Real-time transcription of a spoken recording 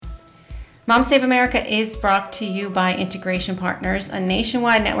Mom Save America is brought to you by Integration Partners, a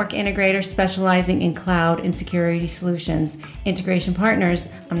nationwide network integrator specializing in cloud and security solutions. Integration Partners,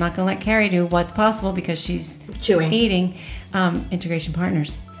 I'm not going to let Carrie do what's possible because she's chewing. Eating. Integration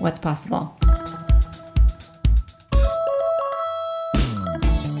Partners, what's possible.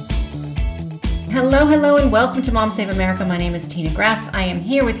 Hello, and welcome to Mom Save America. My name is Tina Graff. I am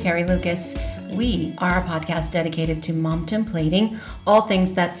here with Carrie Lucas. We are a podcast dedicated to mom-templating, all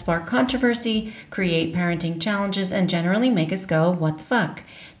things that spark controversy, create parenting challenges, and generally make us go, what the fuck?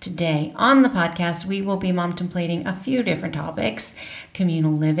 Today on the podcast, we will be mom-templating a few different topics,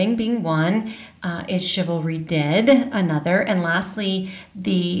 communal living being one, is chivalry dead another, and lastly,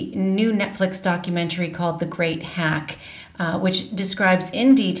 the new Netflix documentary called The Great Hack, which describes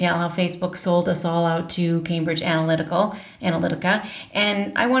in detail how Facebook sold us all out to Cambridge Analytica.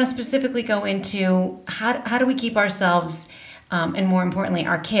 And I want to specifically go into how do we keep ourselves, and more importantly,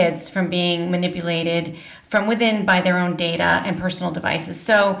 our kids from being manipulated from within by their own data and personal devices.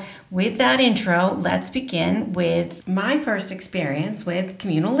 So with that intro, let's begin with my first experience with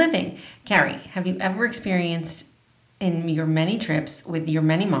communal living. Carrie, have you ever experienced in your many trips with your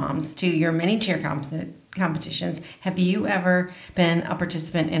many moms to your many cheer competitions, have you ever been a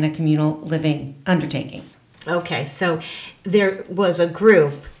participant in a communal living undertaking? Okay, so there was a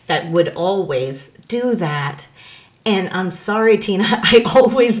group that would always do that. And I'm sorry, Tina, I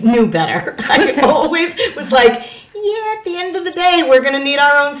always knew better. I always was like, yeah, at the end of the day, we're going to need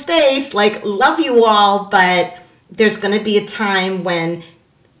our own space. Like, love you all, but there's going to be a time when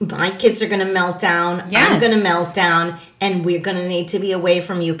my kids are going to melt down, yes. I'm going to melt down, and we're going to need to be away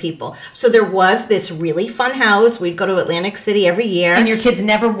from you people. So there was this really fun house. We'd go to Atlantic City every year. And your kids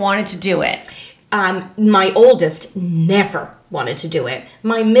never wanted to do it? My oldest never wanted to do it.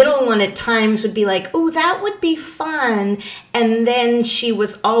 My middle one at times would be like, oh, that would be fun. And then she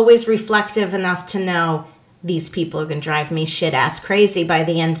was always reflective enough to know, these people are going to drive me shit-ass crazy by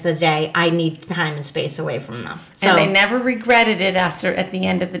the end of the day. I need time and space away from them. So, and they never regretted it at the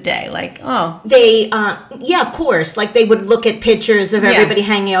end of the day. Like, oh. They, yeah, of course. Like, they would look at pictures of everybody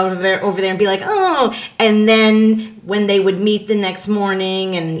hanging out over there and be like, oh. And then when they would meet the next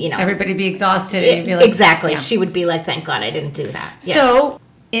morning and, you know. Everybody be exhausted. And you'd be like, exactly. Yeah. She would be like, thank God I didn't do that. Yeah. So,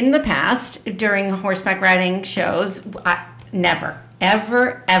 in the past, during horseback riding shows, never,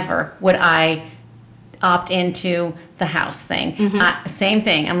 ever would I opt into the house thing. Mm-hmm. Same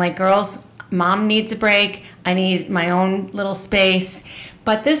thing. I'm like, girls, mom needs a break. I need my own little space.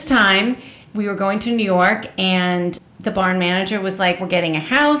 But this time we were going to New York and the barn manager was like, we're getting a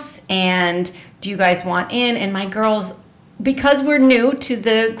house and do you guys want in? And my girls, because we're new to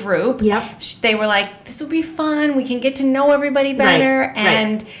the group, they were like, this will be fun. We can get to know everybody better. Right.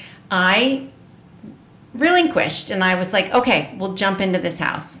 And I relinquished and I was like, okay, we'll jump into this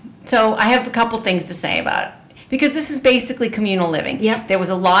house. So I have a couple things to say about it because this is basically communal living. Yep. There was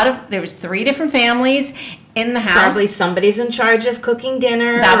 3 different families in the house. Probably somebody's in charge of cooking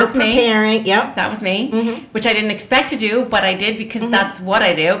dinner. That was me. Preparing. Yep. That was me, which I didn't expect to do, but I did because that's what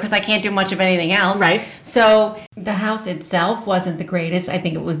I do because I can't do much of anything else. Right. So the house itself wasn't the greatest. I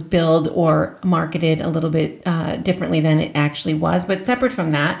think it was billed or marketed a little bit differently than it actually was. But separate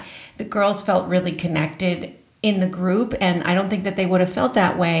from that, the girls felt really connected in the group, and I don't think that they would have felt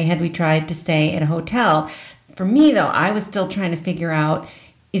that way had we tried to stay at a hotel. For me, though, I was still trying to figure out,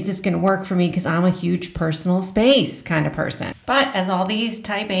 is this going to work for me? Because I'm a huge personal space kind of person. But as all these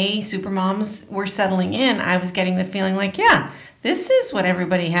type A supermoms were settling in, I was getting the feeling like, yeah, this is what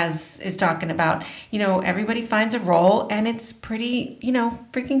everybody is talking about. You know, everybody finds a role, and it's pretty,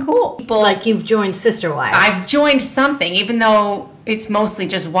 freaking cool. People, like you've joined Sister Wives. I've joined something, even though it's mostly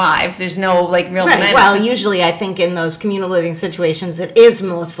just wives. There's no, real men. Well, usually I think in those communal living situations, it is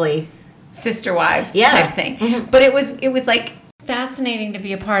mostly sister wives type thing. Mm-hmm. But it was fascinating to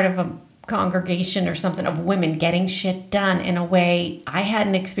be a part of a congregation or something of women getting shit done in a way I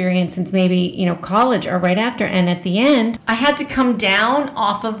hadn't experienced since maybe, college or right after. And at the end, I had to come down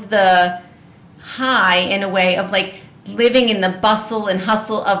off of the high in a way of living in the bustle and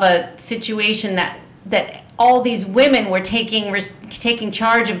hustle of a situation that all these women were taking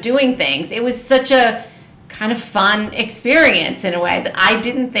charge of doing things. It was such a kind of fun experience in a way that I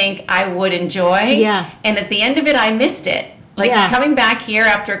didn't think I would enjoy. Yeah. And at the end of it, I missed it. Coming back here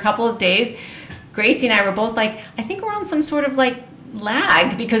after a couple of days, Gracie and I were both like, I think we're on some sort of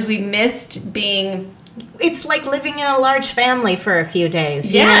lag because we missed being... It's like living in a large family for a few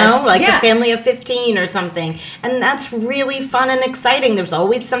days, you know? A family of 15 or something. And that's really fun and exciting. There's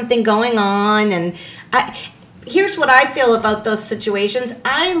always something going on. And here's what I feel about those situations.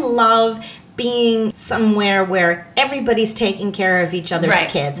 I love being somewhere where everybody's taking care of each other's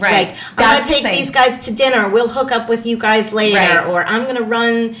kids. Right. Like, I'm going to take these guys to dinner. We'll hook up with you guys later. Right. Or I'm going to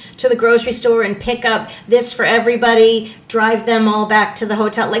run to the grocery store and pick up this for everybody, drive them all back to the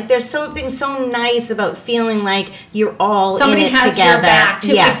hotel. Like, there's something so nice about feeling like you're all somebody in it has together. Your back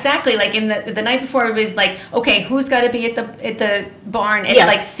too. Yes. Exactly. Like in the night before, it was like, okay, who's got to be at the barn at Yes.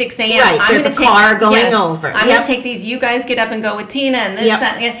 like 6 a.m. Right. There's a car going over. I'm going to take these. You guys get up and go with Tina and this,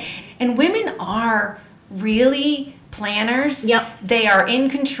 that. And women are really planners. Yep. They are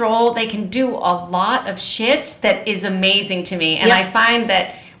in control. They can do a lot of shit that is amazing to me. And I find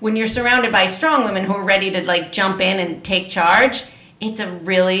that when you're surrounded by strong women who are ready to like jump in and take charge, it's a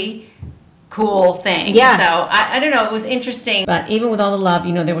really cool thing. Yeah. So I don't know, it was interesting. But even with all the love,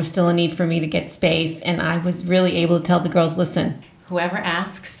 there was still a need for me to get space. And I was really able to tell the girls, listen, whoever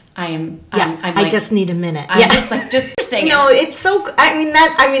asks, I'm I just need a minute. I'm just saying. No, it's so. I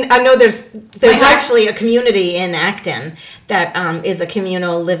know there's actually a community in Acton that is a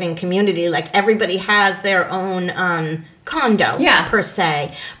communal living community. Like everybody has their own condo, per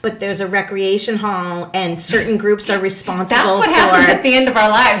se, but there's a recreation hall, and certain groups are responsible. That's what happens at the end of our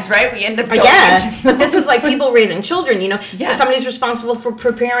lives, right? We end up. Yes, but this is like people raising children. So somebody's responsible for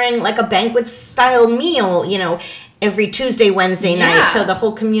preparing like a banquet style meal. Every Tuesday, Wednesday night. So the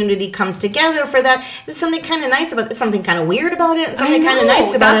whole community comes together for that. There's something kind of nice about it. Something kind of weird about it. And something kind of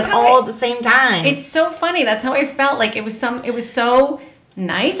nice about it all at the same time. It's so funny. That's how I felt. Like it was so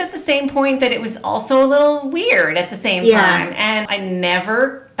nice at the same point that it was also a little weird at the same time. And I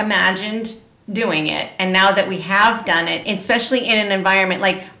never imagined doing it. And now that we have done it, especially in an environment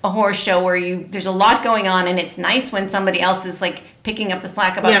like a horse show where there's a lot going on, and it's nice when somebody else is like picking up the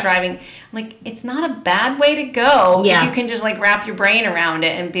slack about driving. I'm like, it's not a bad way to go if you can just like wrap your brain around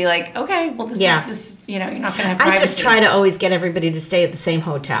it and be like, okay, well this is you're not going to have privacy. I just try to always get everybody to stay at the same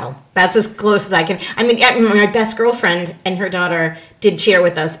hotel. That's as close as I can. I mean, my best girlfriend and her daughter did share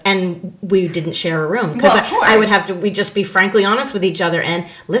with us, and we didn't share a room because I would have to. We'd just be frankly honest with each other. And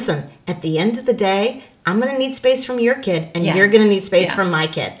listen, at the end of the day, I'm going to need space from your kid, and you're going to need space from my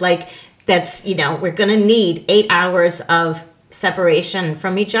kid. Like that's we're going to need 8 hours of separation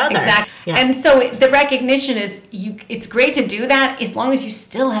from each other. Exactly. Yeah. And so the recognition is it's great to do that as long as you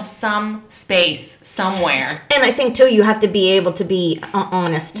still have some space somewhere. And I think too you have to be able to be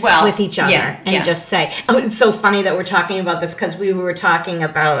honest with each other and just say, it's so funny that we're talking about this because we were talking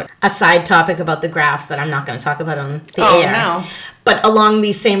about a side topic about the graphs that I'm not going to talk about on the air. No. But along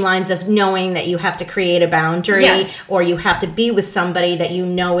these same lines of knowing that you have to create a boundary or you have to be with somebody that you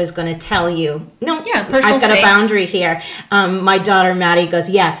know is going to tell you, I've got a boundary here. My daughter Maddie goes,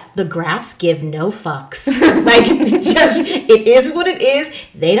 the graphs give no fucks. Like, it is what it is.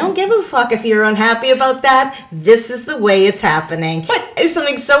 They don't give a fuck if you're unhappy about that. This is the way it's happening. But there's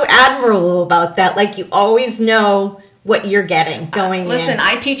something so admirable about that. Like, you always know what you're getting going Listen, in.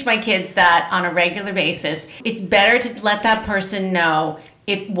 I teach my kids that on a regular basis. It's better to let that person know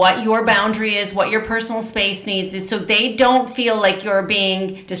what your boundary is, what your personal space needs is, so they don't feel like you're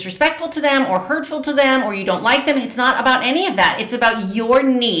being disrespectful to them or hurtful to them or you don't like them. It's not about any of that. It's about your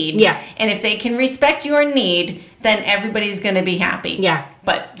need. Yeah. And if they can respect your need, then everybody's going to be happy. Yeah.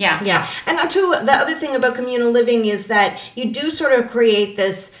 But Yeah. And too, the other thing about communal living is that you do sort of create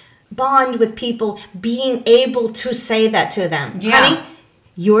this bond with people, being able to say that to them. Honey,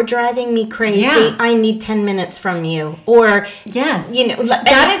 you're driving me crazy. I need 10 minutes from you. Or,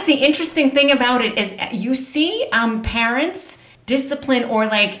 that is the interesting thing about it is you see parents discipline or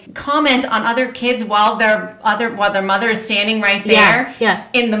like comment on other kids while their mother is standing right there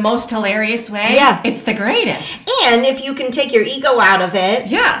in the most hilarious way. It's the greatest. And if you can take your ego out of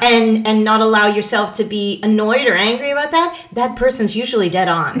it and not allow yourself to be annoyed or angry about that person's usually dead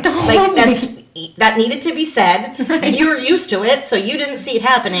on. Like that needed to be said. Right. You're used to it, so you didn't see it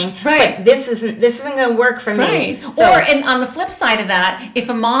happening. Right. But this isn't going to work for me. Right. So, and on the flip side of that, if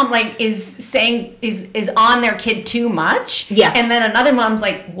a mom like is saying is on their kid too much, and then another mom's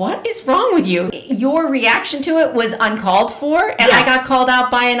like, "What is wrong with you?" Your reaction to it was uncalled for, and I got called out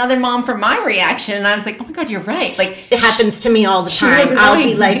by another mom for my reaction, and I was like, "Oh my God, you're right." Like it happens to me all the time. I'll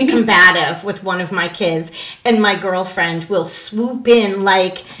be like combative with one of my kids, and my girlfriend will swoop in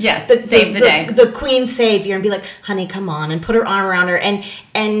like save the day. The queen savior and be like, honey, come on, and put her arm around her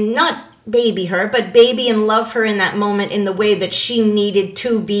and not baby her, but baby and love her in that moment in the way that she needed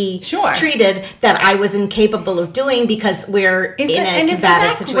to be treated that I was incapable of doing because we're in a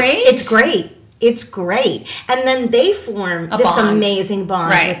combative situation. Great? It's great. And then they form this amazing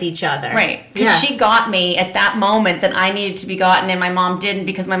bond with each other. Right. Because she got me at that moment that I needed to be gotten and my mom didn't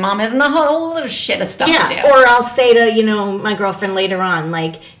because my mom had a whole little shit of stuff to do. Or I'll say to, my girlfriend later on,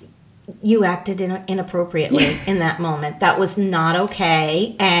 like, you acted inappropriately in that moment. That was not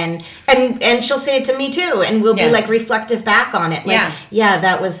okay. And she'll say it to me too. And we'll be like reflective back on it. Like, yeah,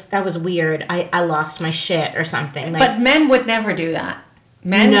 that was weird. I lost my shit or something. Like, but men would never do that.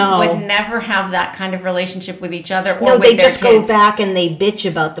 Men would never have that kind of relationship with each other or with they their just kids. go back and they bitch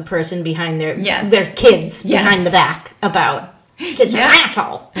about the person behind their Yes. kids behind the back about kid's an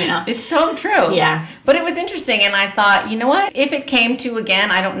asshole. You know? It's so true. Yeah. But it was interesting, and I thought, you know what? If it came to,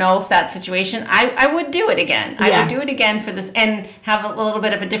 again, I don't know if that situation, I would do it again. I would do it again for this and have a little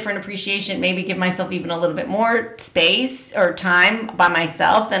bit of a different appreciation, maybe give myself even a little bit more space or time by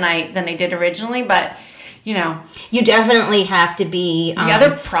myself than I did originally. But, you know. You definitely have to be the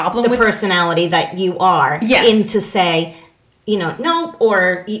other problem the personality that you are in to say, you know, no,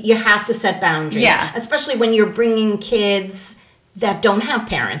 or you have to set boundaries. Yeah. Especially when you're bringing kids that don't have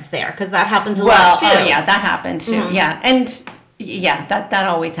parents there, because that happens a lot too. Oh yeah, that happened too. Mm-hmm. Yeah, and that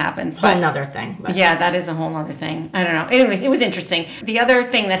always happens. Whole nother thing. But. Yeah, that is a whole other thing. I don't know. Anyways, it was interesting. The other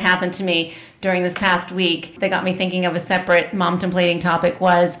thing that happened to me during this past week that got me thinking of a separate mom-templating topic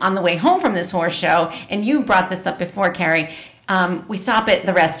was on the way home from this horse show, and you brought this up before, Carrie. We stop at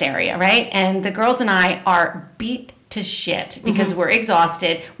the rest area, right? And the girls and I are beat to shit because we're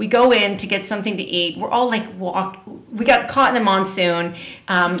exhausted. We go in to get something to eat. We're all like we got caught in a monsoon.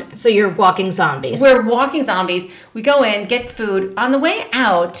 So you're walking zombies. We're walking zombies. We go in, get food. On the way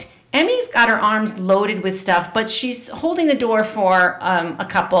out, Emmy's got her arms loaded with stuff, but she's holding the door for a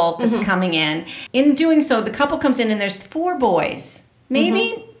couple that's coming in. In doing so, the couple comes in and there's 4 boys.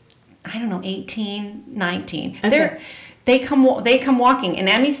 Maybe, I don't know, 18, 19. Okay. They come walking, and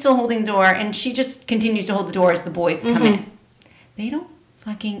Emmy's still holding the door, and she just continues to hold the door as the boys come in. They don't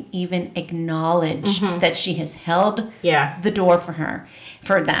fucking even acknowledge that she has held the door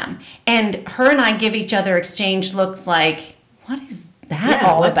for them. And her and I give each other exchange looks like, what is that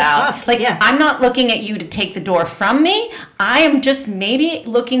all about? Like, I'm not looking at you to take the door from me. I am just maybe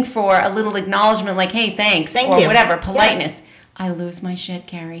looking for a little acknowledgement, like, hey, thanks, or whatever, politeness. Yes. I lose my shit,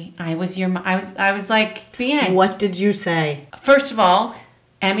 Carrie. I was like, BA. What did you say? First of all,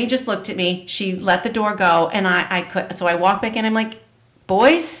 Emmy just looked at me. She let the door go, and so I walk back in. I'm like,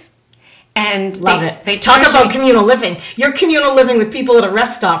 boys, and love it. They talk about communal living. You're communal living with people at a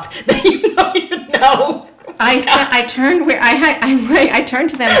rest stop that you don't even know. I turned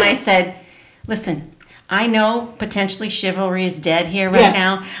to them and I said, listen. I know potentially chivalry is dead here right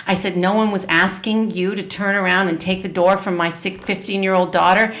now. I said, no one was asking you to turn around and take the door from my 15-year-old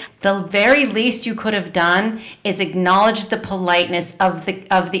daughter. The very least you could have done is acknowledge the politeness of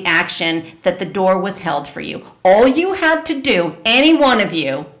the action that the door was held for you. All you had to do, any one of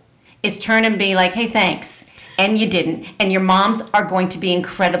you, is turn and be like, hey, thanks. And you didn't. And your moms are going to be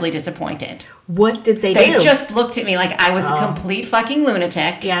incredibly disappointed. What did they do? They just looked at me like I was a complete fucking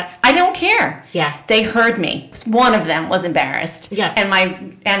lunatic. Yeah. I don't care. Yeah. They heard me. One of them was embarrassed. Yeah.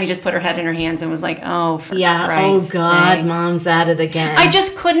 And Amy just put her head in her hands and was like, oh, for Oh, Christ's God, sakes. Mom's at it again. I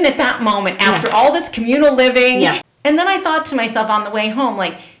just couldn't at that moment after all this communal living. Yeah. And then I thought to myself on the way home,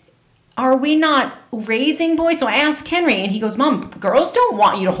 like, are we not raising boys? So I asked Henry, and he goes, Mom, girls don't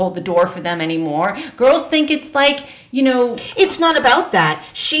want you to hold the door for them anymore. Girls think it's like, you know... It's not about that.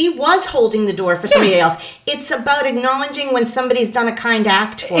 She was holding the door for somebody else. It's about acknowledging when somebody's done a kind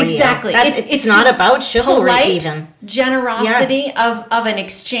act for you. Exactly. It's not about chivalry polite even. Generosity of an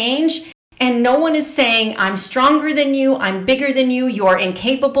exchange. And no one is saying, I'm stronger than you, I'm bigger than you, you're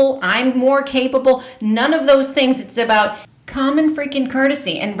incapable, I'm more capable. None of those things. It's about common freaking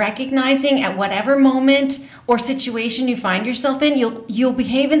courtesy and recognizing at whatever moment or situation you find yourself in, you'll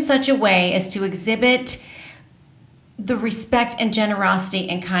behave in such a way as to exhibit the respect and generosity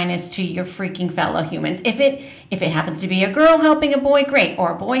and kindness to your freaking fellow humans. If it happens to be a girl helping a boy, great,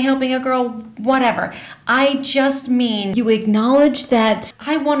 or a boy helping a girl, whatever. I just mean you acknowledge that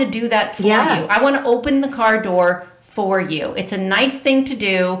I want to do that for you. I want to open the car door for you. It's a nice thing to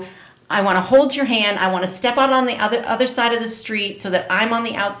do. I want to hold your hand. I want to step out on the other side of the street so that I'm on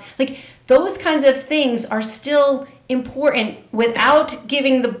the out. Like, those kinds of things are still important without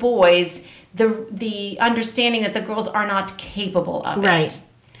giving the boys the understanding that the girls are not capable of it. Right.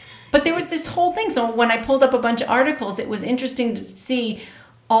 But there was this whole thing. So when I pulled up a bunch of articles, it was interesting to see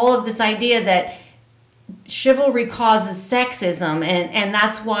all of this idea that chivalry causes sexism, and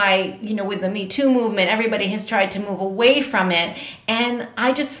that's why, you know, with the Me Too movement, everybody has tried to move away from it. And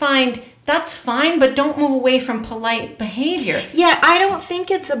I just find that's fine, but don't move away from polite behavior. Yeah, I don't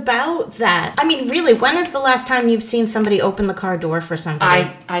think it's about that. I mean, really, when is the last time you've seen somebody open the car door for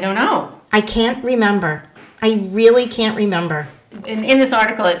somebody? I don't know. I can't remember. I really can't remember. In this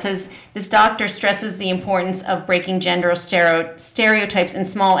article, it says this doctor stresses the importance of breaking gender stereotypes in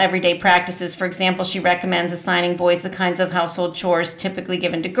small everyday practices. For example, she recommends assigning boys the kinds of household chores typically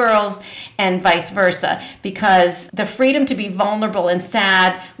given to girls and vice versa, because the freedom to be vulnerable and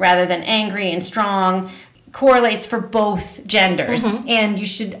sad rather than angry and strong correlates for both genders. And you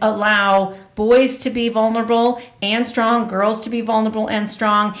should allow boys to be vulnerable and strong, girls to be vulnerable and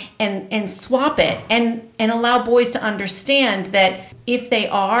strong, and swap it, and allow boys to understand that if they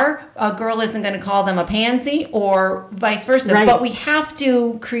are, a girl isn't going to call them a pansy or vice versa. Right. But we have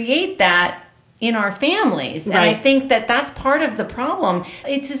to create that in our families. And I think that that's part of the problem.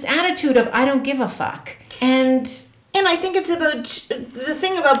 It's this attitude of, I don't give a fuck. And I think it's about the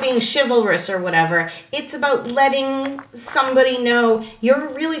thing about being chivalrous or whatever. It's about letting somebody know you're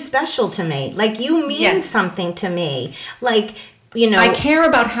really special to me. Like, you mean something to me. Like, you know, I care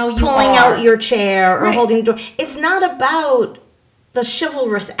about how you pulling are. out your chair or holding the door. It's not about the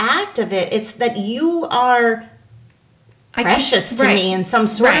chivalrous act of it. It's that you are precious to me in some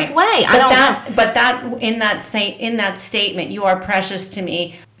sort of way. But in that statement, you are precious to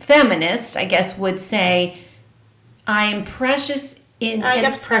me. Feminists, I guess, would say, I am precious in... I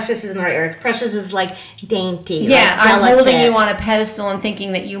guess precious isn't the right word. Precious is like dainty. Yeah, like I'm holding you on a pedestal and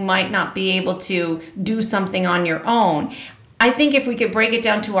thinking that you might not be able to do something on your own. I think if we could break it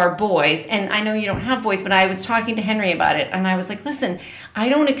down to our boys, and I know you don't have boys, but I was talking to Henry about it, and I was like, listen, I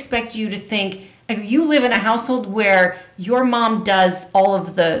don't expect you to think... Like, you live in a household where your mom does all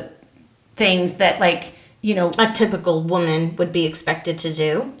of the things that, like, you know... A typical woman would be expected to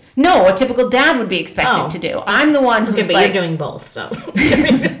do. No, a typical dad would be expected to do. I'm the one who's but you're doing both, so.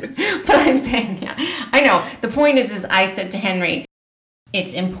 But I'm saying, yeah. I know. The point is I said to Henry,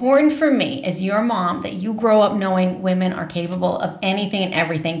 it's important for me as your mom that you grow up knowing women are capable of anything and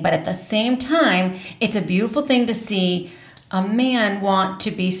everything. But at the same time, it's a beautiful thing to see a man want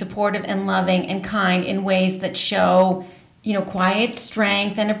to be supportive and loving and kind in ways that show, you know, quiet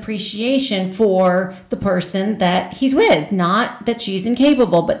strength and appreciation for the person that he's with. Not that she's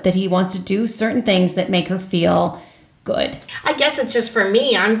incapable, but that he wants to do certain things that make her feel good. I guess it's just, for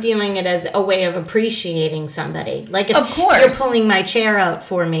me, I'm viewing it as a way of appreciating somebody. Like, if of course you're pulling my chair out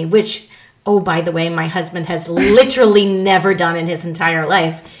for me, which, oh, by the way, my husband has literally never done in his entire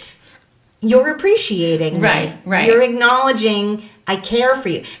life, you're appreciating me. Right. You're acknowledging I care for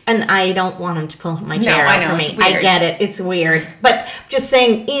you. And I don't want him to pull my chair out for me. It's weird. I get it. It's weird. But just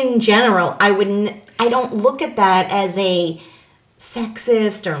saying, in general, I don't look at that as a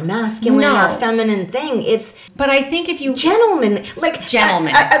sexist or masculine or feminine thing. But I think if you... Gentlemen.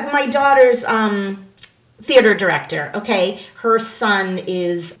 My daughter's theater director, okay? Her son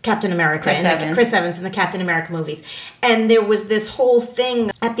is Captain America. Chris Evans in the Captain America movies. And there was this whole thing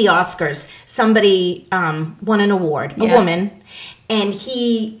at the Oscars. Somebody won an award, a woman, and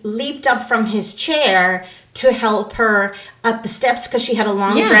he leaped up from his chair to help her up the steps because she had a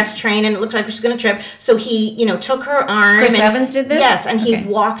long dress train and it looked like she was going to trip. So he, took her arm. Chris Evans did this? Yes, and he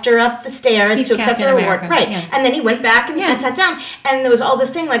walked her up the stairs to accept her award. Right. Yeah. And then he went back and sat down. And there was all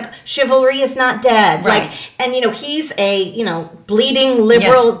this thing like, chivalry is not dead. Right. Like, and, he's a, bleeding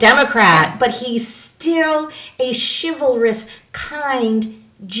liberal Democrat, but he's still a chivalrous, kind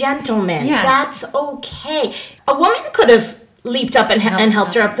gentleman. Yes. That's okay. A woman could have leaped up and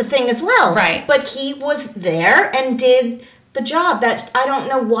helped her up the thing as well. Right. But he was there and did the job. That I don't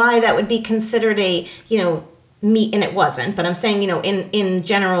know why that would be considered a, me, and it wasn't. But I'm saying, in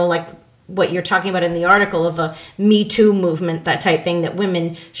general, like what you're talking about in the article of a Me Too movement, that type thing, that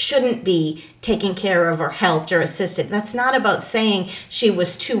women shouldn't be taken care of or helped or assisted. That's not about saying she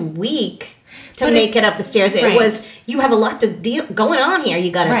was too weak to make it up the stairs. It was, you have a lot to deal going on here.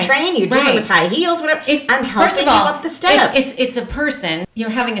 You got to train. You're dealing with high heels, whatever. I'm helping you up the steps. It's a person,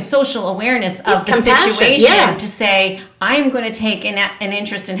 having a social awareness of the situation to say, I'm going to take an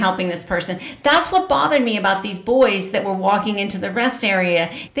interest in helping this person. That's what bothered me about these boys that were walking into the rest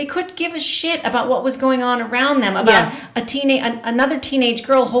area. They couldn't give a shit about what was going on around them, about another teenage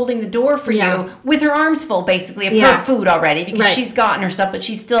girl holding the door for you with her arms full, basically, of her food already, because she's gotten her stuff, but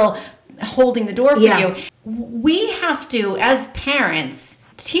she's still holding the door for you. We have to, as parents,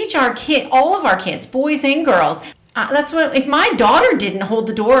 teach our all of our kids, boys and girls. That's what, if my daughter didn't hold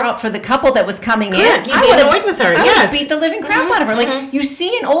the door up for the couple that was coming in, I would have annoyed with her. I would have beat the living crap out of her. Like, you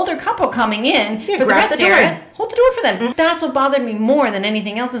see an older couple coming in for the rest area, hold the door for them. That's what bothered me more than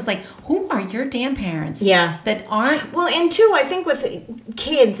anything else. Is like, who are your damn parents? That aren't. Well, and two, I think with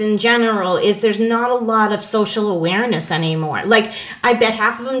kids in general is there's not a lot of social awareness anymore. Like, I bet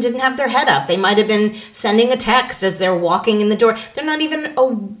half of them didn't have their head up. They might have been sending a text as they're walking in the door. They're not even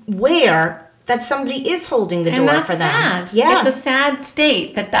aware that somebody is holding the And door that's for them. sad. Yeah. It's a sad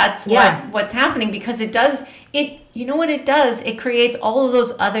state that's what's happening, because it does it. You know what it does? It creates all of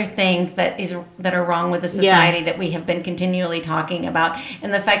those other things that are wrong with the society that we have been continually talking about,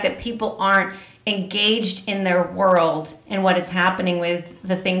 and the fact that people aren't engaged in their world and what is happening with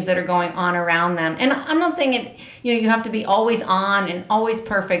the things that are going on around them. And I'm not saying it. You have to be always on and always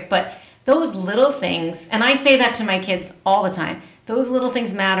perfect, but those little things, and I say that to my kids all the time. Those little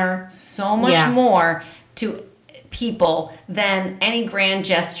things matter so much more to people than any grand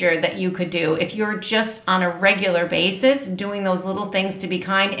gesture that you could do if you're just on a regular basis doing those little things to be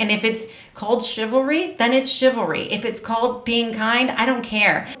kind. And if it's called chivalry, then it's chivalry. If it's called being kind, I don't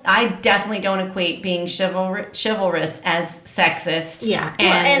care. I definitely don't equate being chivalrous as sexist. Yeah.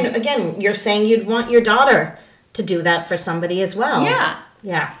 And again, you're saying you'd want your daughter to do that for somebody as well.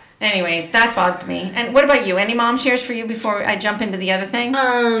 Yeah. Anyways, that bugged me. And what about you? Any mom shares for you before I jump into the other thing?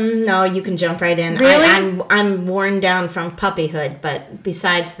 No, you can jump right in. Really? I'm worn down from puppyhood, but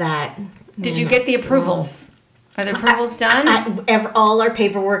besides that... Did you get the approvals? Are the approvals done? All our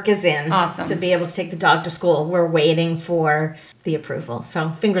paperwork is in. Awesome. To be able to take the dog to school. We're waiting for the approval.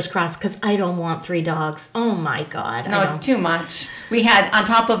 So fingers crossed, because I don't want 3 dogs. Oh my God. No, it's too much. We had, on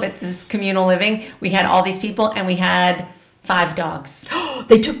top of it, this communal living, we had all these people, and we had 5 dogs.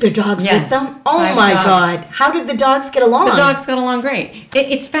 They took their dogs with them? Oh my God. How did the dogs get along? The dogs got along great.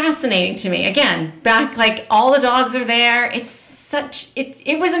 It's fascinating to me. Again, all the dogs are there. It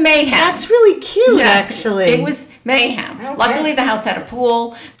was a mayhem. That's really cute, actually. It was mayhem. Okay. Luckily, the house had a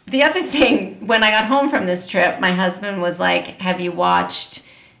pool. The other thing, when I got home from this trip, my husband was like, did you watch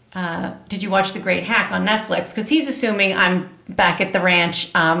The Great Hack on Netflix? Because he's assuming I'm back at the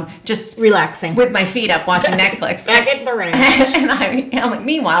ranch, just relaxing with my feet up watching Netflix. Back at the ranch. And I'm like,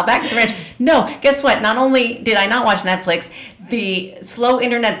 meanwhile, back at the ranch. No, guess what? Not only did I not watch Netflix, the slow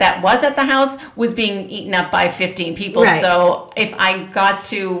internet that was at the house was being eaten up by 15 people. Right. So if I got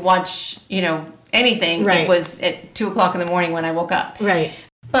to watch, anything, it was at 2:00 in the morning when I woke up. Right.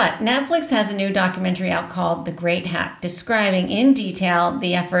 But Netflix has a new documentary out called The Great Hack, describing in detail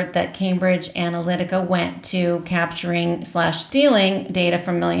the effort that Cambridge Analytica went to capturing/stealing data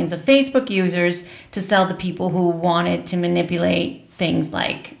from millions of Facebook users to sell to people who wanted to manipulate things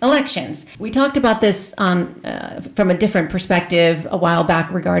like elections. We talked about this from a different perspective a while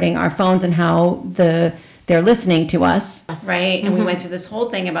back regarding our phones and how they're listening to us, right? And we went through this whole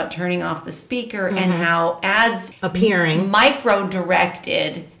thing about turning off the speaker and how ads appearing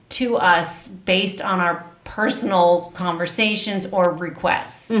micro-directed to us based on our personal conversations or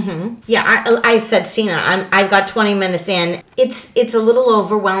requests. Mm-hmm. Yeah, I said to Tina, I've got 20 minutes in. It's a little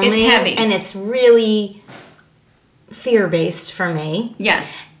overwhelming. It's heavy. And it's really fear-based for me.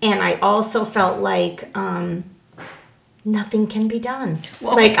 Yes. And I also felt like... nothing can be done.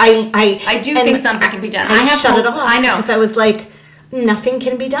 Well, like I do think something can be done. I have shut it off. I know, because I was like, nothing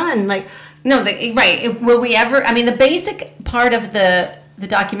can be done. Like, no, right? Will we ever? I mean, the basic part of the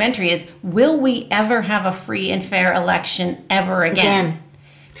documentary is: will we ever have a free and fair election ever again?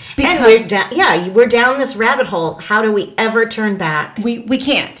 Because we're down this rabbit hole. How do we ever turn back? We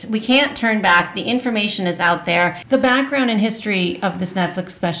can't. We can't turn back. The information is out there. The background and history of this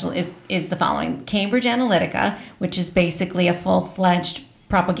Netflix special is the following. Cambridge Analytica, which is basically a full-fledged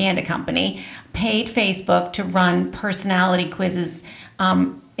propaganda company, paid Facebook to run personality quizzes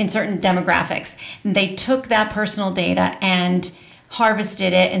in certain demographics. And they took that personal data and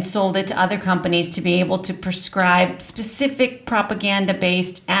harvested it and sold it to other companies to be able to prescribe specific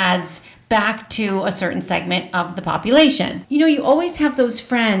propaganda-based ads back to a certain segment of the population. You always have those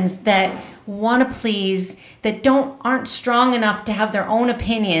friends that want to please, that aren't strong enough to have their own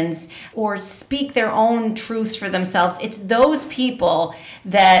opinions or speak their own truths for themselves. It's those people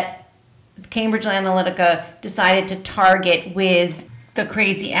that Cambridge Analytica decided to target with the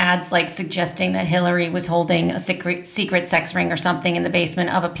crazy ads, like suggesting that Hillary was holding a secret sex ring or something in the basement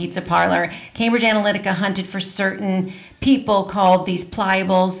of a pizza parlor. Cambridge Analytica hunted for certain people called these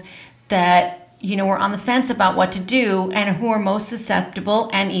pliables that, were on the fence about what to do and who are most susceptible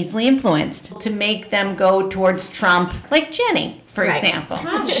and easily influenced to make them go towards Trump, like Jenny, for example.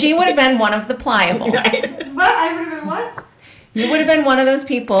 She would have been one of the pliables. What? I would have been what? You would have been one of those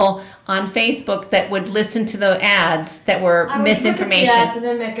people on Facebook that would listen to the ads that were misinformation. I would look at the ads and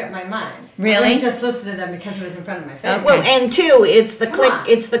then make up my mind. Really? I wouldn't just listen to them because it was in front of my face. Okay. Well, and two, it's the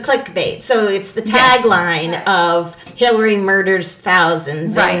clickbait. So it's the tagline of Hillary murders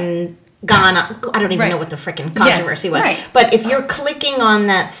thousands and Ghana. I don't even know what the frickin' controversy was. Right. But if you're clicking on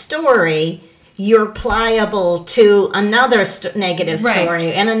that story, you're pliable to another negative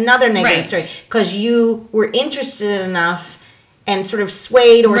story and another negative story because you were interested enough and sort of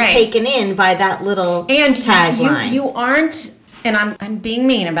swayed or Right. taken in by that little And tagline. you aren't, and I'm being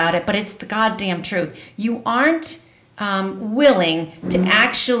mean about it, but it's the goddamn truth. You aren't willing to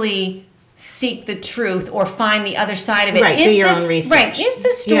actually seek the truth or find the other side of it. Right, do your own research. Right. Is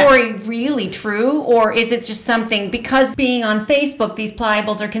the story really true, or is it just something, because being on Facebook, these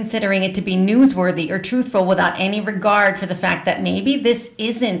pliables are considering it to be newsworthy or truthful without any regard for the fact that maybe this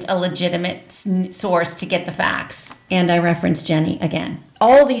isn't a legitimate source to get the facts. And I reference Jenny again.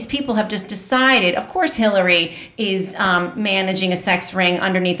 All these people have just decided, of course Hillary is managing a sex ring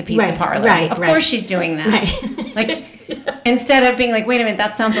underneath the pizza Right, parlor. right, of right. course she's doing that. Right. Like, instead of being like, wait a minute,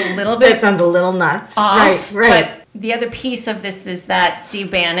 that sounds a little bit That sounds a little nuts. off. Right. But the other piece of this is that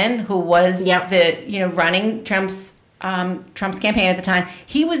Steve Bannon, who was Yep. running Trump's campaign at the time,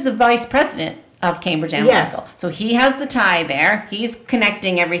 he was the vice president of Cambridge Analytica. Yes. So he has the tie there. He's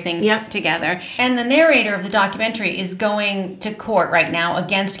connecting everything Yep. together. And the narrator of the documentary is going to court right now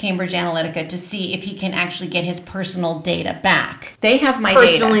against Cambridge Analytica to see if he can actually get his personal data back. They have my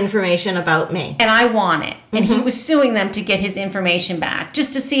Personal data. information about me. And I want it. And he was suing them to get his information back,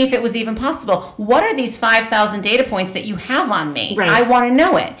 just to see if it was even possible. What are these 5,000 data points that you have on me? Right. I want to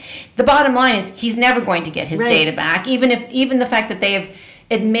know it. The bottom line is he's never going to get his Right. data back, even the fact that they have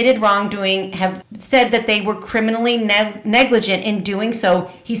admitted wrongdoing, have said that they were criminally negligent in doing so,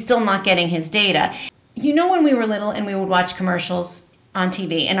 he's still not getting his data. You know, when we were little and we would watch commercials on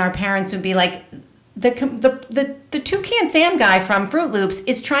TV and our parents would be like, the Toucan Sam guy from Fruit Loops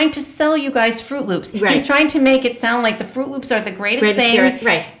is trying to sell you guys Fruit Loops. Right. He's trying to make it sound like the Fruit Loops are the greatest thing, cereal,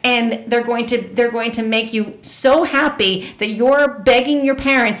 right. and they're going to make you so happy that you're begging your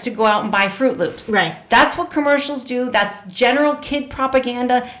parents to go out and buy Fruit Loops. Right. That's what commercials do. That's general kid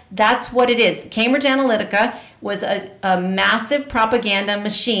propaganda. That's what it is. Cambridge Analytica was a massive propaganda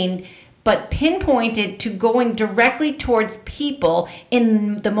machine, but pinpointed to going directly towards people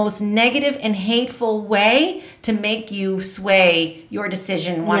in the most negative and hateful way to make you sway your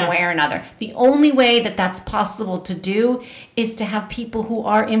decision one Yes. way or another. The only way that that's possible to do is to have people who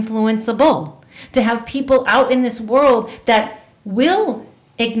are influenceable, to have people out in this world that will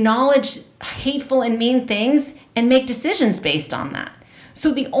acknowledge hateful and mean things and make decisions based on that.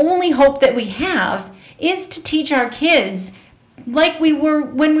 So the only hope that we have is to teach our kids, like we were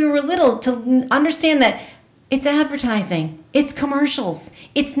when we were little, to understand that it's advertising, it's commercials,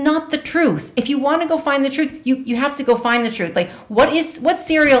 it's not the truth. If you want to go find the truth, you have to go find the truth. Like, what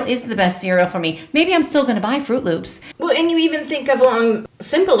cereal is the best cereal for me? Maybe I'm still going to buy Fruit Loops. Well, and you even think of along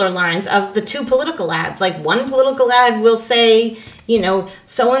simpler lines of the two political ads. Like, one political ad will say,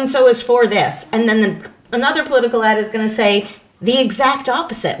 so-and-so is for this. And then another political ad is going to say the exact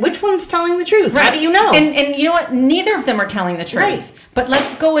opposite. Which one's telling the truth? How do you know? And you know what? Neither of them are telling the truth. Right. But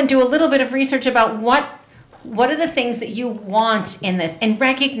let's go and do a little bit of research about what are the things that you want in this, and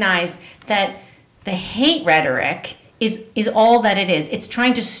recognize that the hate rhetoric is all that it is. It's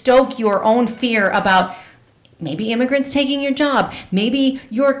trying to stoke your own fear about maybe immigrants taking your job, maybe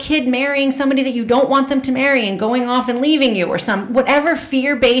your kid marrying somebody that you don't want them to marry and going off and leaving you, or whatever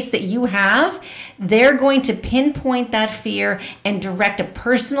fear base that you have. They're going to pinpoint that fear and direct a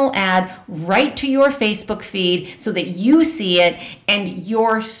personal ad right to your Facebook feed so that you see it and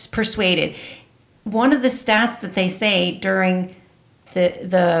you're persuaded. One of the stats that they say during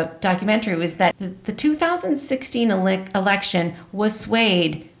the documentary was that the 2016 election was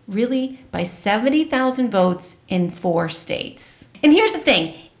swayed really by 70,000 votes in 4 states. And here's the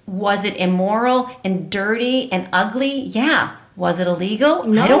thing. Was it immoral and dirty and ugly? Yeah. Was it illegal?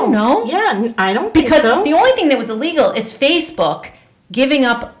 No. I don't know. Yeah, I don't think Because so. the only thing that was illegal is Facebook giving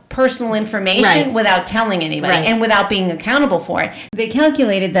up personal information Right. without telling anybody Right. and without being accountable for it. They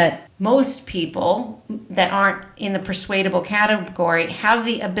calculated that most people that aren't in the persuadable category have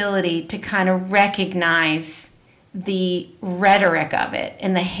the ability to kind of recognize the rhetoric of it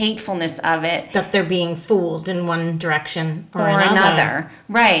and the hatefulness of it that they're being fooled in one direction or another.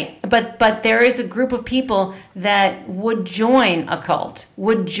 Right. But there is a group of people that would join a cult,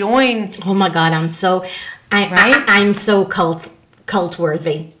 would join. Oh my God, I'm so Right? I'm so cult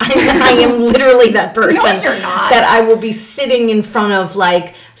worthy. I am literally that person you're not. that I will be sitting in front of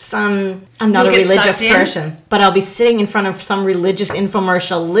like some, I'm not You'll a get religious sucked in? person, but I'll be sitting in front of some religious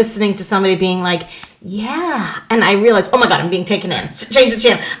infomercial listening to somebody being like, yeah. And I realize, oh my God, I'm being taken in. Change the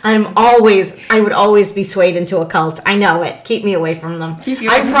channel. I would always be swayed into a cult. I know it. Keep me away from them. Keep you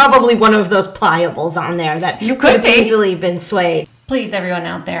away I'm from probably one of those pliables on there that You could could have be. easily been swayed. Please, everyone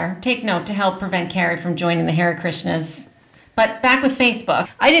out there, take note to help prevent Carrie from joining the Hare Krishnas. But back with Facebook,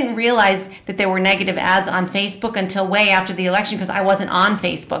 I didn't realize that there were negative ads on Facebook until way after the election because I wasn't on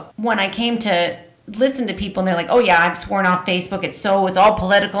Facebook. When I came to listen to people and they're like, oh yeah, I've sworn off Facebook. It's all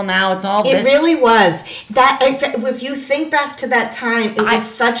political now. It's all It this. really was. That if you think back to that time, it was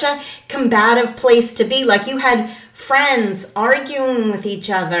such a combative place to be. Like, you had friends arguing with each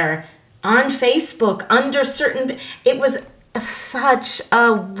other on Facebook under certain. It was such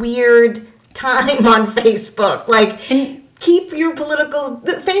a weird time on Facebook. Like, keep your political.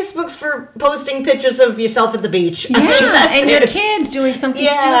 Facebook's for posting pictures of yourself at the beach. Yeah, and your kids doing something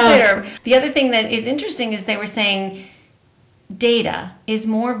stupid. Or the other thing that is interesting is they were saying data is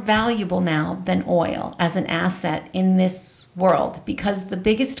more valuable now than oil as an asset in this world, because the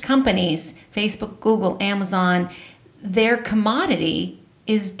biggest companies, Facebook, Google, Amazon, their commodity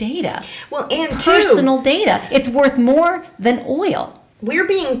is data. Well, and personal data. It's worth more than oil. We're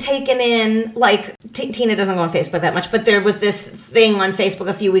being taken in, like, Tina doesn't go on Facebook that much, but there was this thing on Facebook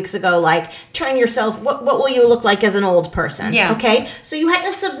a few weeks ago, like, turn yourself, what will you look like as an old person? Yeah. Okay? So you had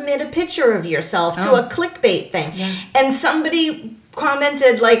to submit a picture of yourself to a clickbait thing. Yeah. And somebody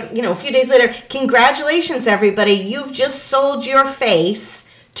commented, like, a few days later, congratulations, everybody, you've just sold your face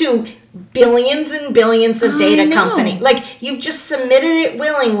to billions and billions of data company. Like, you've just submitted it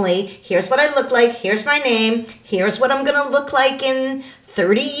willingly. Here's what I look like. Here's my name. Here's what I'm going to look like in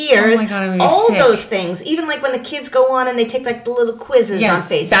 30 years. Oh my God, I'm all sick. Those things. Even like when the kids go on and they take like the little quizzes on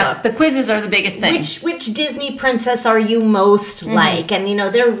Facebook. The quizzes are the biggest thing. Which Disney princess are you most like? And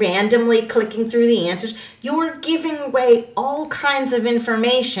they're randomly clicking through the answers. You're giving away all kinds of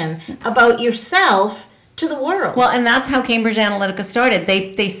information about yourself to the world. Well, and that's how Cambridge Analytica started.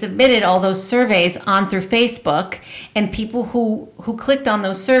 They submitted all those surveys on through Facebook, and people who clicked on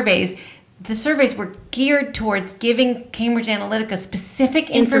those surveys, the surveys were geared towards giving Cambridge Analytica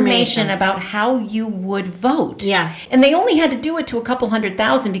specific information about how you would vote. Yeah. And they only had to do it to a couple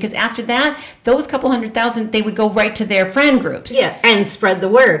 100,000, because after that, those couple 100,000, they would go right to their friend groups. Yeah, and spread the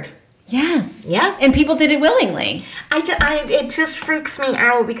word. Yes. Yeah. And people did it willingly. It just freaks me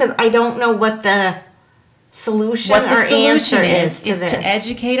out because I don't know what the solution What the or solution answer is to this. to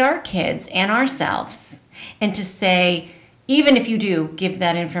educate our kids and ourselves, and to say, even if you do give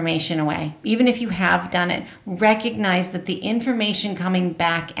that information away, even if you have done it, recognize that the information coming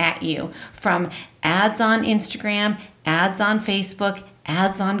back at you from ads on Instagram, ads on Facebook,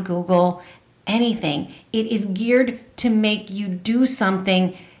 ads on Google, anything, it is geared to make you do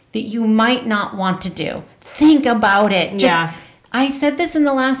something that you might not want to do. Think about it. I said this in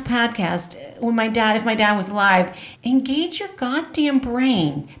the last podcast when if my dad was alive, engage your goddamn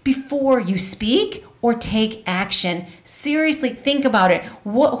brain before you speak or take action. Seriously, think about it.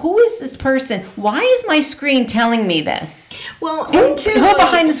 Who is this person? Why is my screen telling me this? Well, Who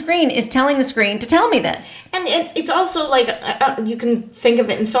behind the screen is telling the screen to tell me this? And it's also like you can think of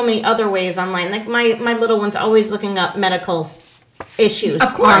it in so many other ways online. Like my little one's always looking up medical issues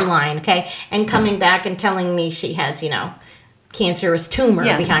online, okay, and coming back and telling me she has, cancerous tumor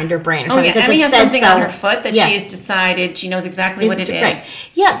behind her brain. Oh, yeah. Emmy has something on her foot that she has decided she knows exactly what it is. Right.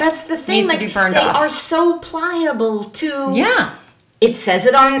 Yeah, that's the thing. Needs to be burned off. Are so pliable to. Yeah. It says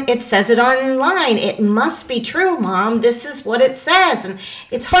it online. It must be true, Mom. This is what it says, and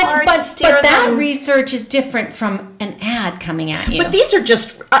it's hard to steer But that them. research is different from an ad coming at you. But these are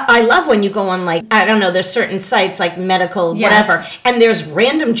just. I love when you go on, like, I don't know. There's certain sites like medical whatever, and there's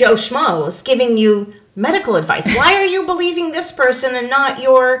random Joe Schmoes giving you medical advice. Why are you believing this person and not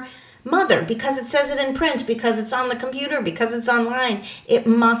your mother? Because it says it in print, because it's on the computer, because it's online. It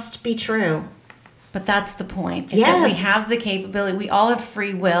must be true. But that's the point. Is that we have the capability. We all have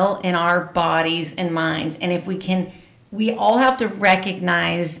free will in our bodies and minds. And if we all have to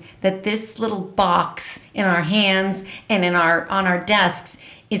recognize that this little box in our hands and on our desks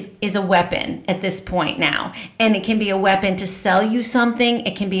is a weapon at this point now. And it can be a weapon to sell you something.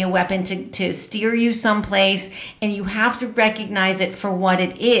 It can be a weapon to steer you someplace. And you have to recognize it for what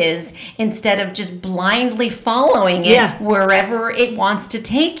it is instead of just blindly following it wherever it wants to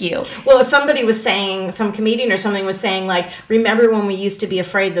take you. Well, somebody was saying, some comedian or something was saying, like, remember when we used to be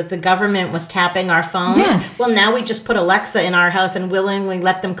afraid that the government was tapping our phones? Yes. Well, now we just put Alexa in our house and willingly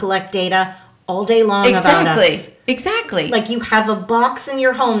let them collect data all day long about us. Exactly. Like, you have a box in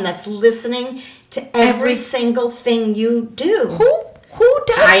your home that's listening to every single thing you do. Who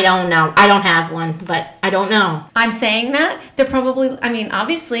does? I don't know. I don't have one, but I don't know. I'm saying that. They're probably,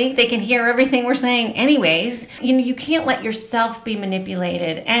 obviously, they can hear everything we're saying anyways. You can't let yourself be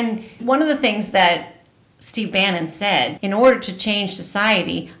manipulated. And one of the things that Steve Bannon said, in order to change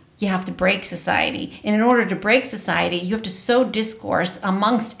society, you have to break society. And in order to break society, you have to sow discourse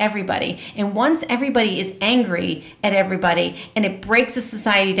amongst everybody. And once everybody is angry at everybody and it breaks the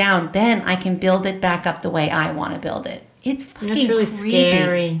society down, then I can build it back up the way I want to build it. It's fucking That's really creepy.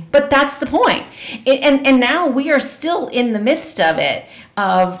 scary. But that's the point. And now we are still in the midst of it.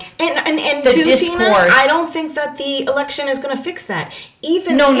 And the to discourse. Tina, I don't think that the election is going to fix that.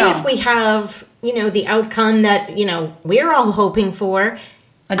 Even if we have, the outcome that, we're all hoping for,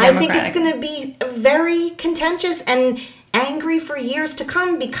 I think it's going to be very contentious and angry for years to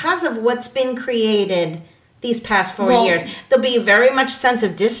come because of what's been created these past 4 years. There'll be very much sense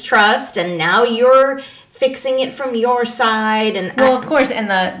of distrust, and now you're fixing it from your side. And of course, and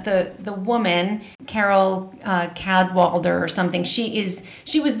the woman, Carol Cadwalder or something, she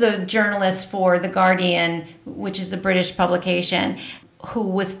was the journalist for The Guardian, which is a British publication, who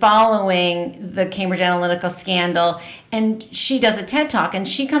was following the Cambridge Analytica scandal, and she does a TED Talk, and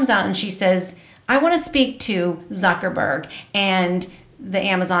she comes out and she says, I want to speak to Zuckerberg and the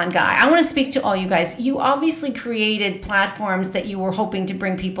Amazon guy. I want to speak to all you guys. You obviously created platforms that you were hoping to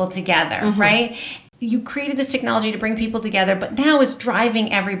bring people together, right? You created this technology to bring people together, but now it's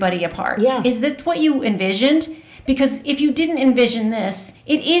driving everybody apart. Yeah. Is that what you envisioned? Because if you didn't envision this,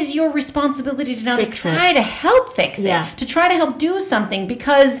 it is your responsibility to now try to help fix it, to try to help do something,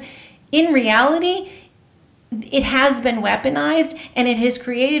 because in reality, it has been weaponized, and it has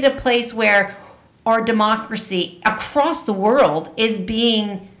created a place where our democracy across the world is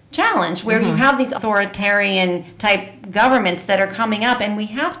being challenged, where you have these authoritarian type governments that are coming up, and we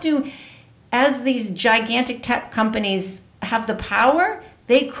have to, as these gigantic tech companies have the power,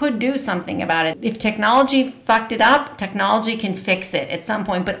 they could do something about it. If technology fucked it up, technology can fix it at some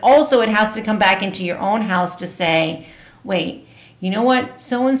point. But also it has to come back into your own house to say, wait, you know what?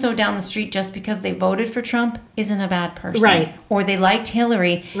 So-and-so down the street, just because they voted for Trump, isn't a bad person. Right. Or they liked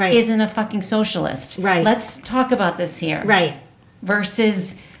Hillary, isn't a fucking socialist. Right. Let's talk about this here. Right.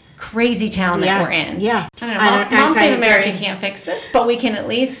 Versus crazy town that we're in. Yeah. I don't know. Mom Save America can't fix this, but we can at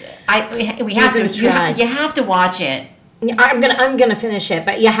least. We have to. You have to watch it. I'm gonna finish it,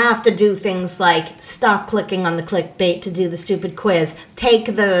 but you have to do things like stop clicking on the clickbait to do the stupid quiz. Take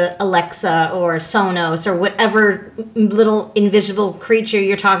the Alexa or Sonos or whatever little invisible creature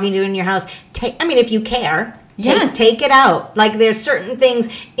you're talking to in your house. If you care. Take it out. Like, there's certain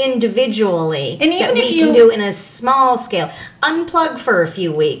things individually and even that we can do in a small scale. Unplug for a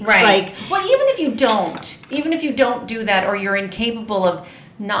few weeks. Right. Even if you don't do that, or you're incapable of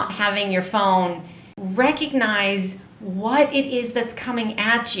not having your phone, recognize what it is that's coming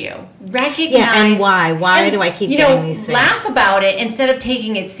at you. Recognize. Yeah, and why. Why do I keep getting these things? Laugh about it instead of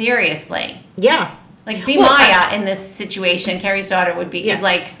taking it seriously. Yeah. Like, Maya in this situation, Carrie's daughter is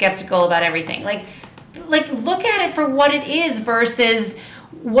like skeptical about everything. Like look at it for what it is versus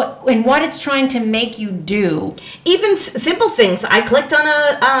what it's trying to make you do. Even simple things. I clicked on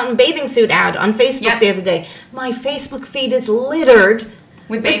a bathing suit ad on Facebook the other day. My Facebook feed is littered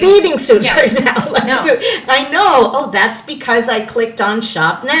with bathing suits right now. So I know. Oh, that's because I clicked on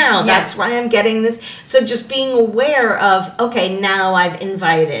Shop Now. That's why I'm getting this. So just being aware of, okay, now I've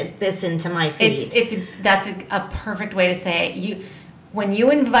invited this into my feed. That's a perfect way to say it. When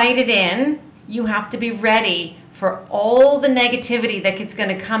you invite it in, you have to be ready for all the negativity that's going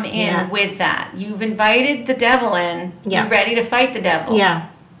to come in with that. You've invited the devil in. You're ready to fight the devil. Yeah.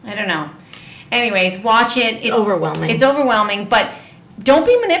 I don't know. Anyways, watch it. It's overwhelming. It's overwhelming, but don't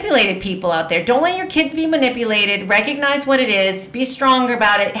be manipulated, people out there. Don't let your kids be manipulated. Recognize what it is. Be stronger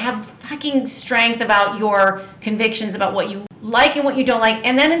about it. Have fucking strength about your convictions, about what you like and what you don't like,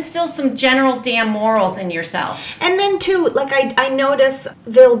 and then instill some general damn morals in yourself. And then too, like I notice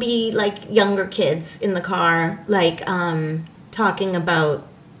there'll be like younger kids in the car, like talking about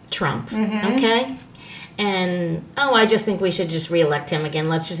Trump. Okay. And I just think we should just reelect him again.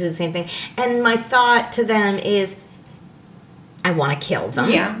 Let's just do the same thing. And my thought to them is, I want to kill them.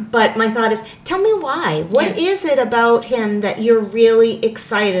 Yeah. But my thought is, tell me why. What is it about him that you're really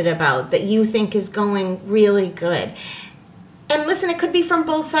excited about, that you think is going really good? And listen, it could be from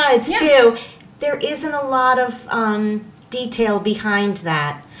both sides, too. There isn't a lot of detail behind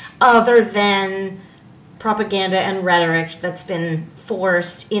that, other than propaganda and rhetoric that's been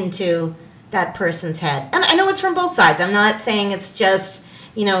forced into that person's head. And I know it's from both sides. I'm not saying it's just,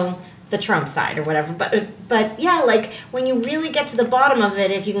 the Trump side or whatever. But yeah, like, when you really get to the bottom of it,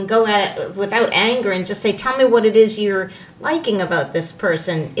 if you can go at it without anger and just say, tell me what it is you're liking about this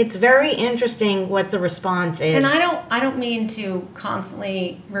person, it's very interesting what the response is. And I don't mean to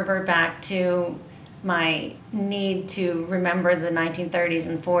constantly revert back to my need to remember the 1930s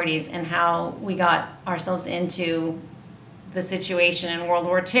and 40s and how we got ourselves into the situation in World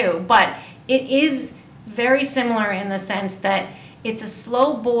War II. But it is very similar in the sense that it's a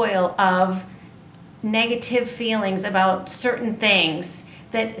slow boil of negative feelings about certain things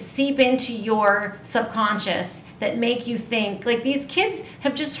that seep into your subconscious that make you think. Like, these kids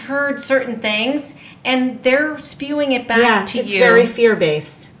have just heard certain things and they're spewing it back to it's you. very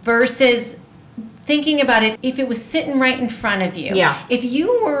fear-based. Versus thinking about it if it was sitting right in front of you. Yeah. If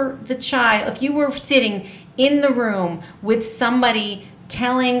you were the child, if you were sitting in the room with somebody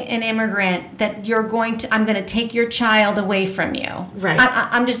telling an immigrant that I'm going to take your child away from you. Right.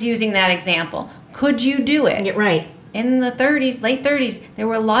 I'm just using that example. Could you do it? Yeah, right. In the 30s, late 30s, there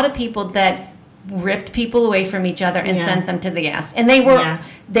were a lot of people that ripped people away from each other and sent them to the gas. And they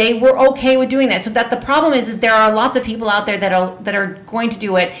were okay with doing that. So that the problem is there are lots of people out there that are going to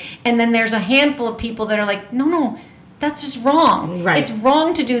do it, and then there's a handful of people that are like, no, that's just wrong. Right. It's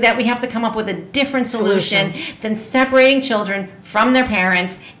wrong to do that. We have to come up with a different solution than separating children from their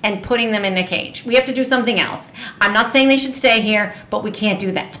parents and putting them in a cage. We have to do something else. I'm not saying they should stay here, but we can't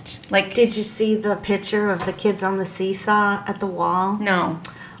do that. Like, did you see the picture of the kids on the seesaw at the wall? No.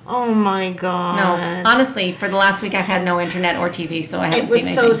 Oh my God. No. Honestly, for the last week I've had no internet or TV, so I haven't seen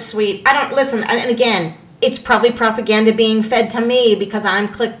anything. It was so sweet. I don't listen, and again, it's probably propaganda being fed to me because I'm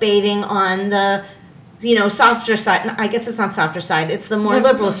clickbaiting on the softer side. I guess it's not softer side. It's the more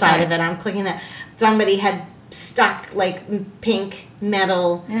liberal side of it. I'm clicking that. Somebody had stuck like pink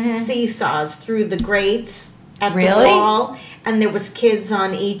metal seesaws through the grates at the wall, and there was kids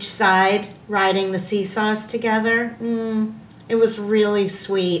on each side riding the seesaws together. It was really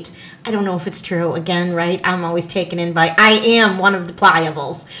sweet. I don't know if it's true. Again, right? I'm always taken in by. I am one of the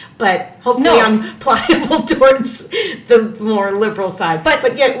pliables, but hopefully I'm pliable towards the more liberal side.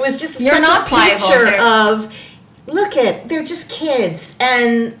 But yeah, it was just such a picture of. Look they're just kids,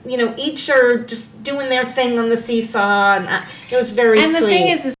 and each are just doing their thing on the seesaw, and it was very sweet. And the thing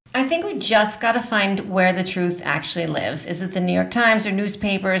is I think we just got to find where the truth actually lives. Is it the New York Times or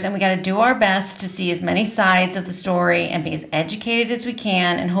newspapers? And we got to do our best to see as many sides of the story and be as educated as we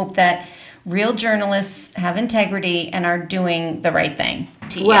can, and hope that real journalists have integrity and are doing the right thing.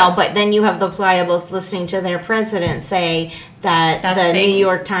 Well, but then you have the pliables listening to their president say that the New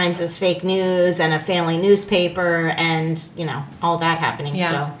York Times is fake news and a failing newspaper, and all that happening.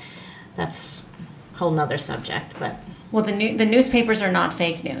 Yeah. So that's a whole nother subject. But well, the newspapers are not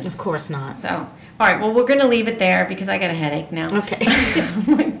fake news. Of course not. So, all right. Well, we're going to leave it there because I got a headache now.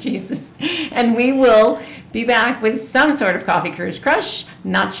 Okay. Jesus. And we will be back with some sort of Coffee Cruise Crush.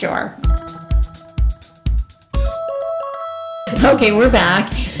 Not sure. Okay, we're back,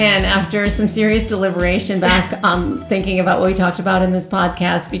 and after some serious deliberation back on thinking about what we talked about in this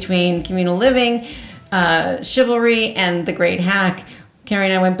podcast between communal living, chivalry, and the great hack, Carrie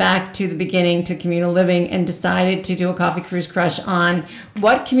and I went back to the beginning to communal living and decided to do a Coffee Cruise Crush on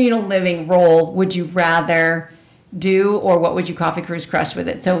what communal living role would you rather do, or what would you Coffee Cruise Crush with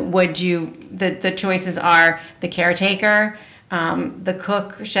it? So would you, the choices are the caretaker, the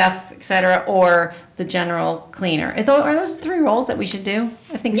cook, chef, etc., or the general cleaner. Are those three roles that we should do?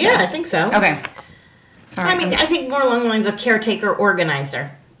 I think so. Yeah, I think so. Okay. Sorry. I mean, I think more along the lines of caretaker,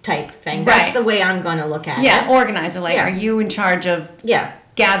 organizer type thing. Right. That's the way I'm going to look at it. Yeah, organizer. Like, are you in charge of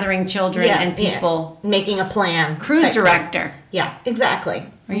gathering children and people? Yeah. Making a plan. Cruise director. Yeah, exactly.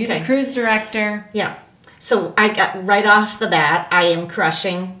 Are you the cruise director? Yeah. So I got right off the bat, I am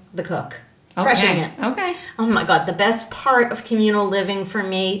crushing the cook. Crushing it. Okay. Oh my God. The best part of communal living for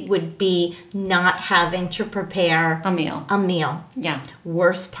me would be not having to prepare a meal. Yeah.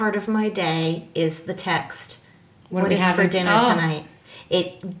 Worst part of my day is the text. What is having for dinner tonight?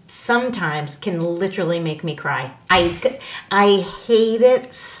 It sometimes can literally make me cry. I hate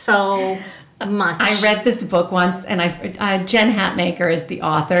it so much. I read this book once, and Jen Hatmaker is the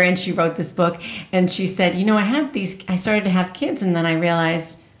author, and she wrote this book, and she said, I started to have kids, and then I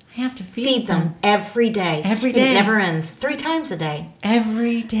realized I have to feed them every day. Every day. It never ends. 3 times a day.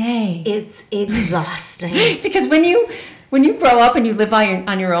 Every day. It's exhausting. Because when you grow up and you live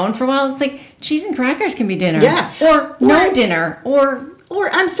on your own for a while, it's like cheese and crackers can be dinner. Yeah. Or no dinner. Or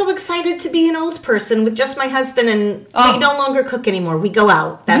I'm so excited to be an old person with just my husband, and we no longer cook anymore. We go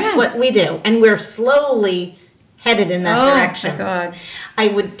out. That's what we do. And we're slowly headed in that direction. Oh, my God. I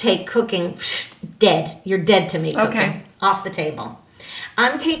would take cooking dead. You're dead to me cooking. Off the table.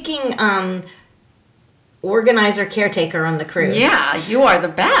 I'm taking organizer, caretaker on the cruise. Yeah, you are the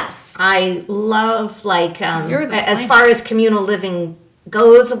best. I love, You're the as far as communal living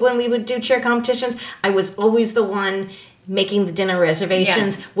goes, when we would do chair competitions, I was always the one making the dinner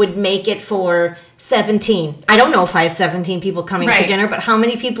reservations, would make it for 17. I don't know if I have 17 people coming for Right. dinner, but how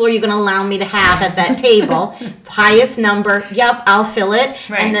many people are you going to allow me to have at that table? Highest number. Yep, I'll fill it.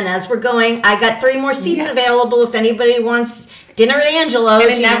 Right. And then as we're going, I got 3 more seats Yeah. available if anybody wants dinner at Angelo's.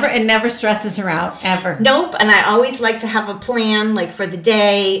 And you know. it never stresses her out, ever. Nope, and I always like to have a plan, like for the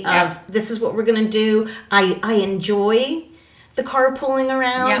day of Yeah. this is what we're gonna do. I enjoy the carpooling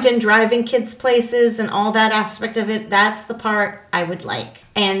around Yeah. and driving kids places and all that aspect of it. That's the part I would like.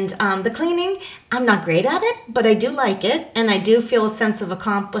 And the cleaning, I'm not great at it, but I do like it, and I do feel a sense of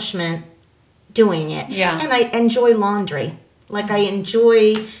accomplishment doing it. Yeah. And I enjoy laundry. Like I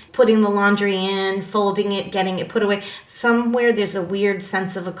enjoy putting the laundry in, folding it, getting it put away. Somewhere there's a weird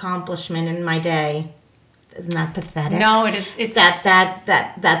sense of accomplishment in my day. Isn't that pathetic? No, it is. It's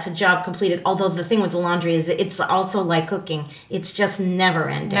That's a job completed. Although the thing with the laundry is it's also like cooking. It's just never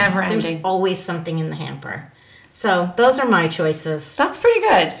ending. Never There's ending. always something in the hamper. So those are my choices. That's pretty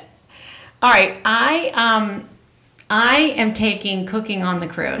good. All right, I am taking cooking on the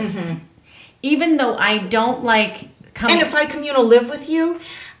cruise, even though I don't like coming. And if I communal live with you,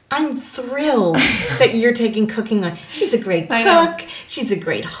 I'm thrilled that you're taking cooking on. She's a great I know. cook. She's a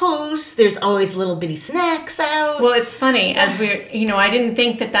great host. There's always little bitty snacks out. Well, it's funny as I didn't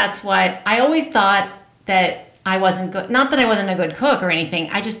think that that's what I always thought that I wasn't good. Not that I wasn't a good cook or anything.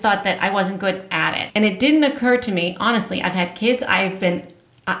 I just thought that I wasn't good at it, and it didn't occur to me. Honestly, I've had kids. I've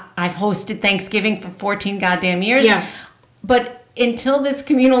hosted Thanksgiving for 14 goddamn years. Yeah. But until this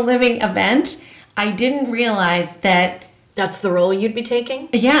communal living event, I didn't realize that. That's the role you'd be taking?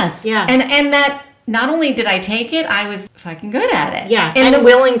 Yes. Yeah. And that not only did I take it, I was fucking good at it. Yeah, And and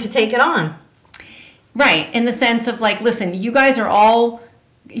willing to take it on. right. In the sense of like, listen, you guys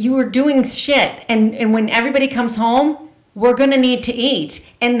you are doing shit. And when everybody comes home, we're going to need to eat.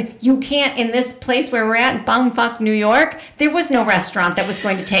 And you can't, in this place where we're at, bumfuck New York, there was no restaurant that was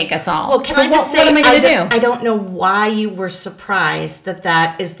going to take us all. Well, can So I just say, what am I going to do? I don't know why you were surprised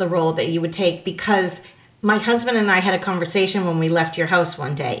that is the role that you would take, because my husband and I had a conversation when we left your house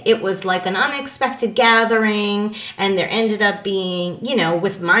one day. It was like an unexpected gathering, and there ended up being,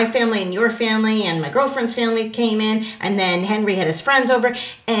 with my family and your family and my girlfriend's family came in, and then Henry had his friends over,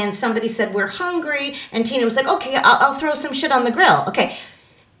 and somebody said, we're hungry, and Tina was like, okay, I'll throw some shit on the grill. Okay.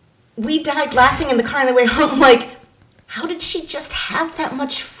 We died laughing in the car on the way home, like, how did she just have that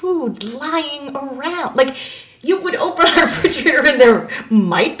much food lying around? Like, you would open our refrigerator and there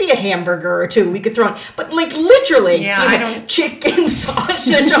might be a hamburger or two we could throw in. But, like, literally, Yeah, I don't- chicken,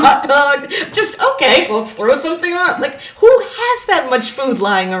 sausage, hot dog. Just, okay, we'll throw something on. Like, who has that much food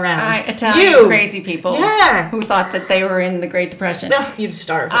lying around? Italian crazy people Yeah. who thought that they were in the Great Depression. No, you'd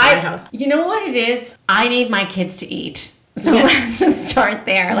starve at my house. You know what it is? I need my kids to eat. So Yeah. let's just start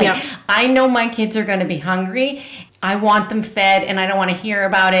there. Like, Yeah. I know my kids are going to be hungry. I want them fed, and I don't want to hear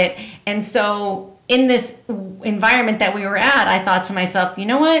about it. And so in this environment that we were at, I thought to myself, you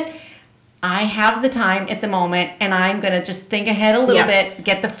know what? I have the time at the moment, and I'm going to just think ahead a little Yeah. bit,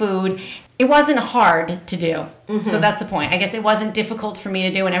 get the food. It wasn't hard to do. So that's the point. I guess it wasn't difficult for me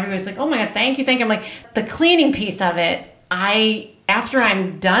to do, and everybody's like, oh my God, thank you. I'm like, the cleaning piece of it, after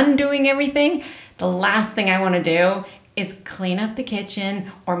I'm done doing everything, the last thing I want to do is clean up the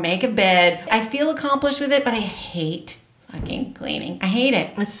kitchen or make a bed. I feel accomplished with it, but I hate fucking cleaning. I hate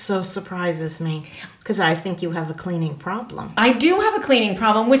it. It so surprises me because I think you have a cleaning problem. I do have a cleaning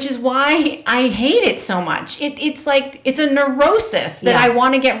problem, which is why I hate it so much. It's like, it's a neurosis that Yeah. I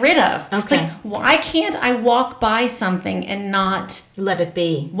want to get rid of. Okay. Like, why can't I walk by something and not... Let it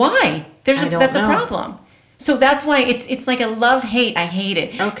be. Why? I don't That's know. a problem. So that's why it's like a love-hate. I hate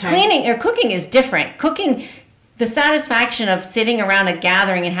it. Okay. Cleaning or cooking is different. Cooking, the satisfaction of sitting around a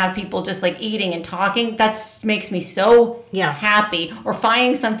gathering and have people just like eating and talking, that makes me so Yeah. happy. Or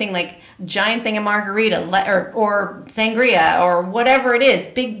finding something like giant thing of margarita or sangria or whatever it is,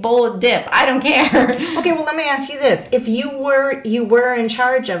 big bowl of dip. I don't care. Okay, well, let me ask you this: if you were in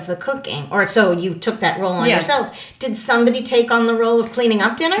charge of the cooking, or so you took that role on Yes. yourself, did somebody take on the role of cleaning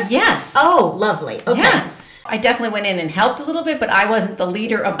up dinner? Yes. Oh, lovely. Okay. Yes. I definitely went in and helped a little bit, but I wasn't the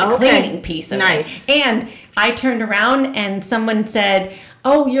leader of the Okay. cleaning piece of Nice. it. And I turned around and someone said,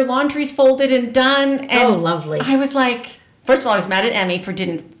 oh, your laundry's folded and done. And Oh, lovely. I was like, first of all, I was mad at Emmy for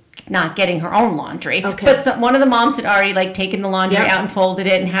not getting her own laundry. Okay. But one of the moms had already like taken the laundry Yep. out and folded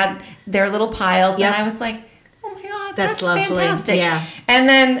it and had their little piles. Yep. And I was like, oh my God, That's that's lovely. fantastic. Yeah. And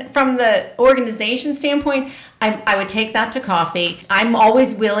then from the organization standpoint, I would take that to coffee. I'm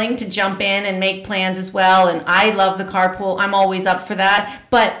always willing to jump in and make plans as well. And I love the carpool. I'm always up for that.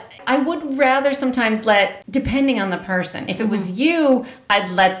 But I would rather sometimes depending on the person. If it was you, I'd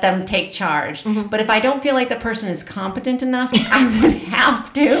let them take charge. But if I don't feel like the person is competent enough, I would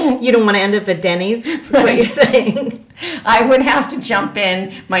have to. You don't want to end up at Denny's? That's what you're saying. I would have to jump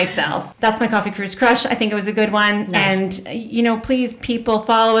in myself. That's my Coffee Cruise crush. I think it was a good one. Nice. And, please, people,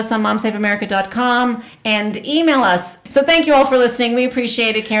 follow us on momsaveamerica.com and email us. So thank you all for listening. We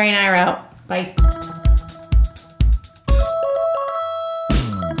appreciate it. Carrie and I are out. Bye.